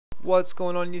What's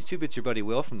going on YouTube? It's your buddy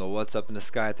Will from the What's Up in the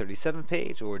Sky 37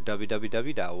 page or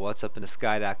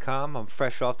www.whatsupinthesky.com. I'm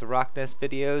fresh off the RockNest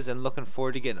videos and looking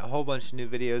forward to getting a whole bunch of new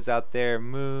videos out there.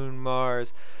 Moon,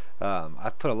 Mars.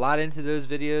 I've put a lot into those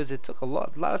videos. It took a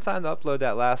lot of time to upload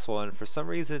that last one. For some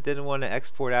reason it didn't want to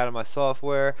export out of my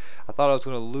software. I thought I was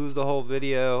going to lose the whole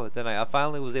video. Then I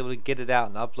finally was able to get it out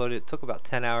and upload it. It took about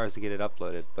 10 hours to get it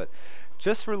uploaded. But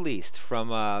just released from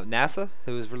NASA.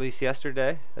 It was released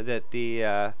yesterday that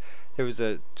there was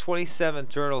a 27th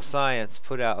journal Science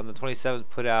put out on the 27th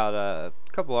put out a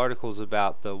couple articles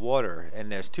about the water,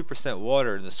 and there's 2%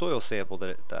 water in the soil sample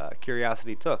that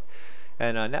Curiosity took.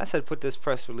 And NASA had put this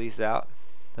press release out.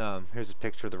 Here's a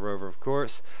picture of the rover, of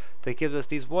course, that gives us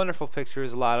these wonderful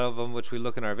pictures, a lot of them which we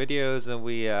look in our videos, and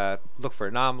we look for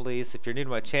anomalies. If you're new to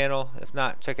my channel, if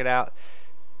not, check it out.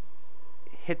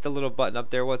 Hit the little button up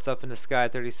there, What's Up in the Sky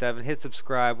 37. Hit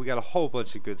subscribe. We got a whole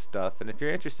bunch of good stuff. And if you're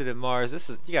interested in Mars,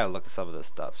 you gotta look at some of this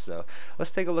stuff. So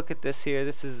let's take a look at this here.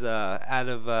 This is out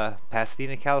of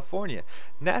Pasadena, California.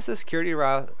 NASA's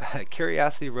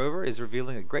Curiosity Rover is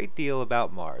revealing a great deal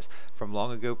about Mars, from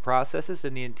long ago processes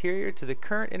in the interior to the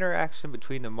current interaction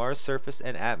between the Mars surface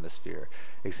and atmosphere.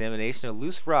 Examination of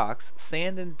loose rocks,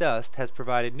 sand, and dust has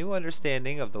provided new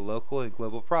understanding of the local and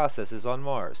global processes on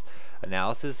Mars.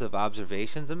 Analysis of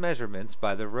observations and measurements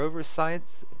by the rover's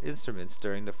science instruments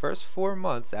during the first 4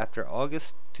 months after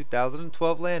August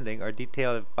 2012 landing are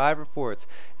detailed in 5 reports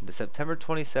in the September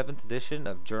 27th edition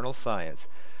of Journal Science.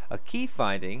 A key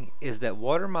finding is that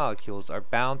water molecules are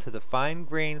bound to the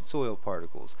fine-grained soil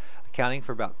particles, accounting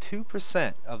for about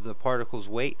 2% of the particles'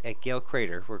 weight at Gale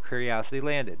Crater, where Curiosity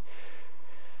landed.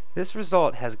 This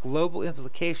result has global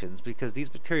implications because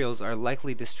these materials are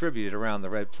likely distributed around the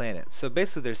red planet. So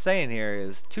basically they're saying here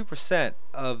is 2%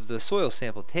 of the soil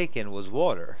sample taken was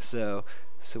water. So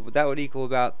that would equal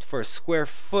about, for a square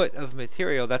foot of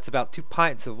material, that's about 2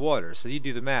 pints of water. So you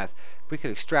do the math. We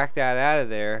could extract that out of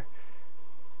there.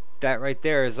 That right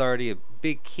there is already a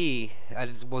big key, and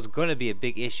it was going to be a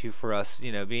big issue for us,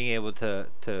 being able to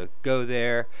go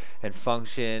there and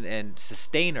function and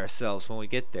sustain ourselves when we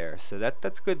get there. So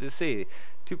that's good to see.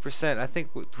 2%. I think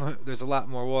there's a lot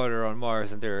more water on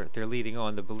Mars, and they're leading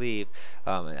on to believe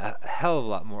a hell of a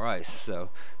lot more ice. So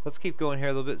let's keep going here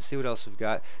a little bit and see what else we've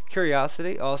got.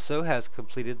 Curiosity also has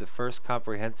completed the first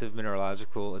comprehensive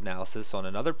mineralogical analysis on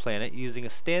another planet using a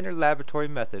standard laboratory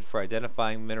method for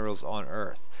identifying minerals on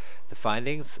Earth. The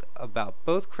findings about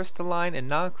both crystalline and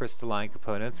non-crystalline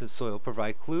components in soil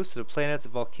provide clues to the planet's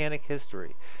volcanic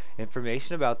history.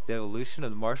 Information about the evolution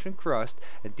of the Martian crust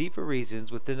and deeper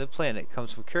regions within the planet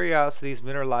comes from Curiosity's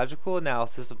mineralogical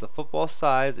analysis of the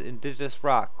football-sized indigenous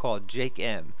rock called Jake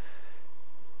M.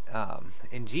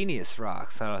 Ingenious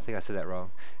rocks. I think I said that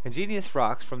wrong. Ingenious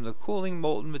rocks from the cooling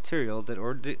molten material that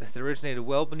originated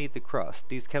well beneath the crust.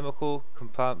 These chemical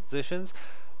compositions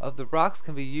of the rocks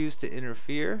can be used to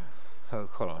infer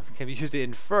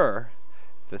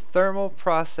the thermal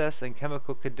process and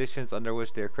chemical conditions under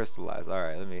which they are crystallized.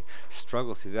 Alright, let me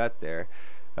struggle through that there.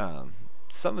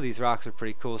 Some of these rocks are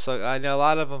pretty cool. So I know a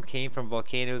lot of them came from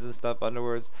volcanoes and stuff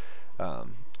underwards.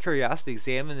 Curiosity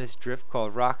examined this drift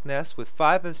called RockNest with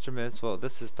 5 instruments. Well,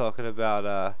 this is talking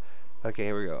about okay,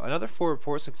 here we go. Another 4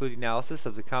 reports include analysis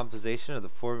of the composition of the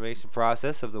formation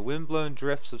process of the wind-blown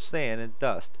drifts of sand and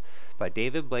dust by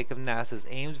David Blake of NASA's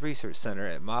Ames Research Center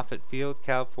at Moffett Field,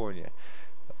 California.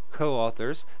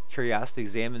 Co-authors, Curiosity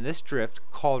examined this drift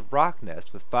called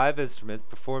RockNest with 5 instruments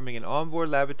performing an onboard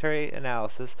laboratory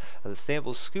analysis of the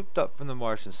samples scooped up from the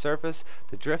Martian surface.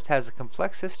 The drift has a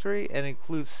complex history and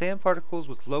includes sand particles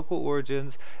with local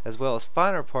origins as well as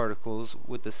finer particles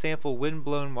with the sample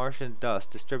wind-blown Martian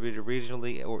dust distributed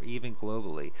regionally or even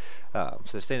globally. So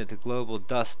they're saying that the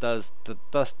dust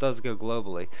does go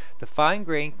globally. The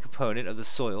fine-grained component of the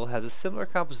soil has a similar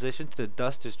composition to the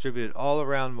dust distributed all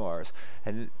around Mars,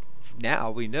 and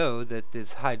now we know that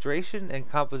there's hydration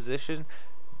and composition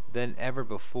than ever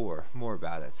before. More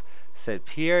about it, said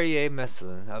Pierre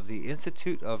Messelin of the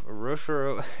Institute of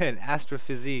Rochero and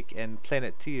Astrophysique and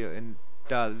Planetia. And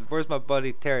where's my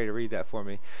buddy Terry to read that for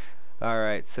me?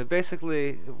 Alright, so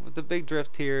basically the big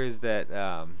drift here is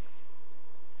that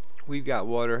we've got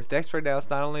water. The X-ray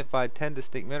analysis not only found 10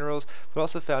 distinct minerals, but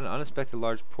also found an unexpected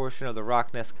large portion of the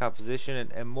RockNest composition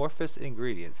and amorphous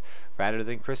ingredients, rather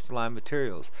than crystalline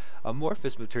materials.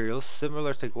 Amorphous materials,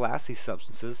 similar to glassy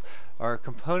substances, are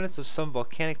components of some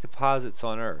volcanic deposits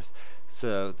on Earth.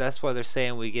 So that's why they're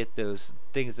saying we get those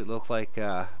things that look like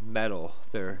metal.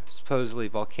 They're supposedly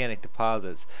volcanic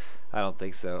deposits. I don't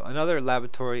think so. Another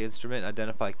laboratory instrument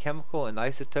identified chemical and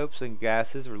isotopes and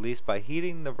gases released by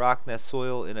heating the RockNest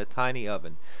soil in a tiny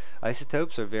oven.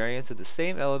 Isotopes are variants of the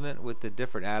same element with the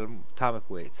different atomic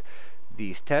weights.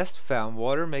 These tests found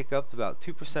water make up about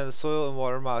 2% of soil, and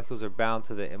water molecules are bound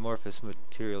to the amorphous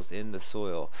materials in the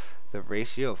soil. The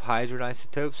ratio of hydrogen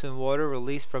isotopes in water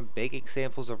released from baking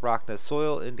samples of RockNest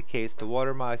soil indicates the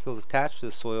water molecules attached to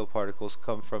the soil particles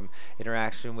come from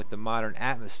interaction with the modern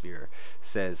atmosphere,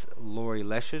 says Lori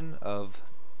Leshin of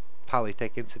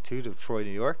Polytech Institute of Troy,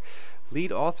 New York,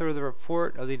 lead author of the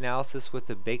report of the analysis with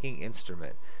the baking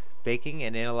instrument. Baking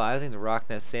and analyzing the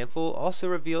RockNest sample also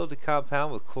revealed a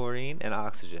compound with chlorine and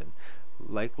oxygen,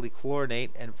 likely chlorinate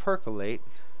and percolate,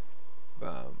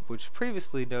 which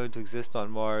previously known to exist on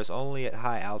Mars only at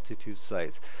high altitude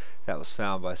sites. That was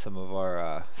found by some of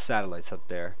our satellites up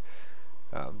there.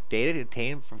 Data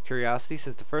obtained from Curiosity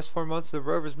since the first 4 months of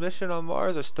the rover's mission on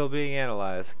Mars are still being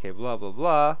analyzed. Okay, blah blah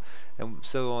blah, and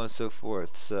so on and so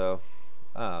forth. So,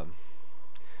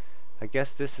 I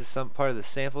guess this is some part of the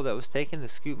sample that was taken, the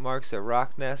scoop marks at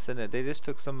RockNest, and they just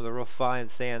took some of the real fine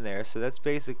sand there. So that's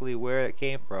basically where it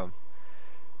came from.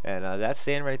 And that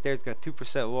sand right there has got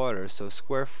 2% water. So a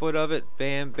square foot of it,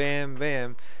 bam, bam,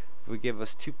 bam, would give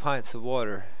us 2 pints of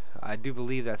water. I do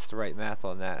believe that's the right math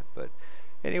on that. But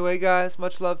anyway, guys,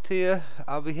 much love to you.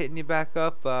 I'll be hitting you back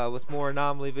up with more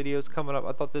anomaly videos coming up.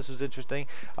 I thought this was interesting.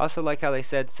 I also like how they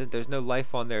said since there's no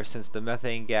life on there since the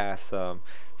methane gas,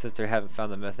 since they haven't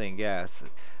found the methane gas.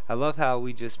 I love how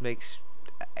we just make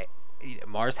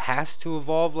Mars has to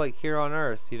evolve like here on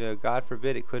Earth. You know, God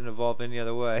forbid it couldn't evolve any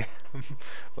other way.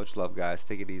 Much love, guys.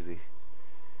 Take it easy.